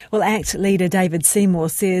Well, ACT leader David Seymour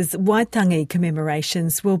says Waitangi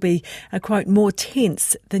commemorations will be, quote, more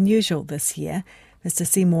tense than usual this year. Mr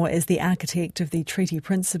Seymour is the architect of the Treaty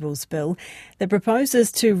Principles Bill that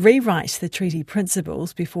proposes to rewrite the treaty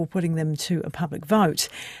principles before putting them to a public vote.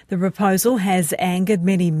 The proposal has angered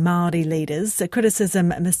many Māori leaders, a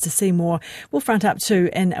criticism Mr Seymour will front up to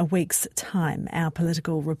in a week's time. Our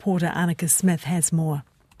political reporter Anneke Smith has more.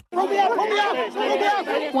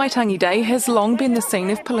 Waitangi Day has long been the scene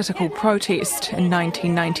of political protest. In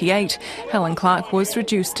 1998, Helen Clark was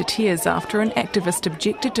reduced to tears after an activist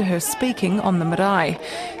objected to her speaking on the marae.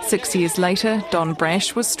 6 years later, Don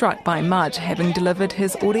Brash was struck by mud, having delivered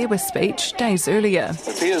his Orewa speech days earlier.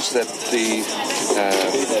 It appears that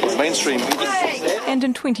the mainstream... And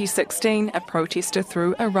in 2016, a protester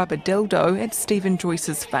threw a rubber dildo at Stephen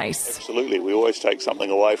Joyce's face. Absolutely, we always take something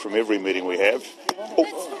away from every meeting we have.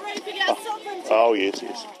 Oh, yes.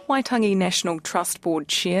 Waitangi National Trust Board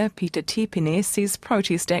Chair Peter Tipene says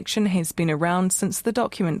protest action has been around since the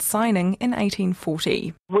document signing in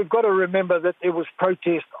 1840. We've got to remember that there was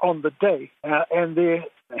protest on the day, and there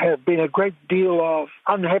have been a great deal of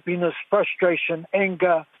unhappiness, frustration,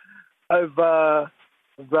 anger over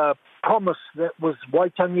the promise that was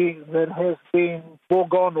Waitangi that has been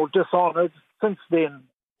foregone or dishonoured since then.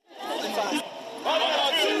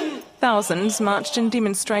 Thousands marched in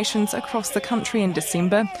demonstrations across the country in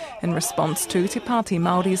December in response to Te Pāti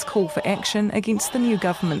Māori's call for action against the new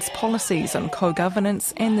government's policies on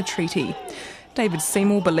co-governance and the treaty. David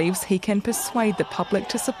Seymour believes he can persuade the public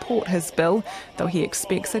to support his bill, though he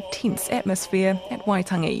expects a tense atmosphere at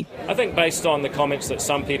Waitangi. I think based on the comments that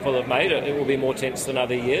some people have made, it will be more tense than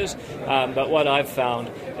other years. But what I've found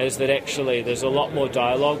is that actually there's a lot more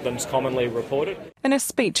dialogue than is commonly reported. In a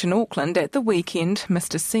speech in Auckland at the weekend,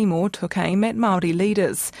 Mr Seymour took aim at Māori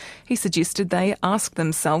leaders. He suggested they ask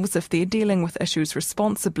themselves if they're dealing with issues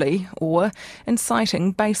responsibly or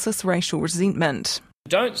inciting baseless racial resentment.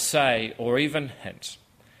 Don't say or even hint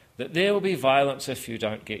that there will be violence if you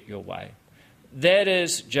don't get your way. That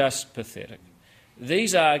is just pathetic.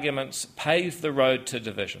 These arguments pave the road to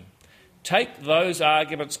division. Take those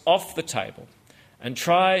arguments off the table and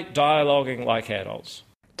try dialoguing like adults.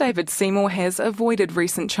 David Seymour has avoided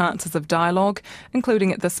recent chances of dialogue,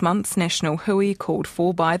 including at this month's national hui called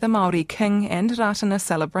for by the Māori King and Ratana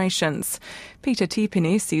celebrations. Peter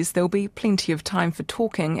Tipene says there'll be plenty of time for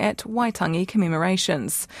talking at Waitangi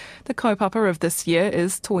commemorations. The kaupapa of this year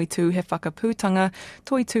is Toitu he whakaputanga,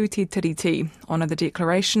 Toitu te tiriti, honour the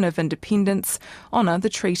Declaration of Independence, honour the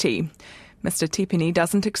treaty. Mr Tipene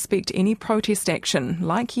doesn't expect any protest action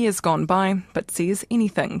like years gone by, but says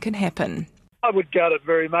anything can happen. I would doubt it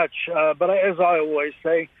very much, but as I always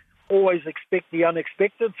say, always expect the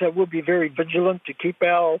unexpected, so we'll be very vigilant to keep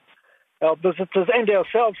our visitors and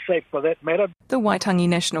ourselves safe for that matter. The Waitangi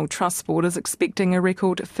National Trust Board is expecting a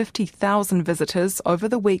record 50,000 visitors over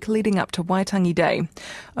the week leading up to Waitangi Day.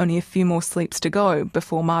 Only a few more sleeps to go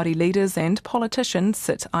before Māori leaders and politicians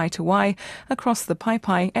sit eye to eye across the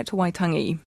paipai at Waitangi.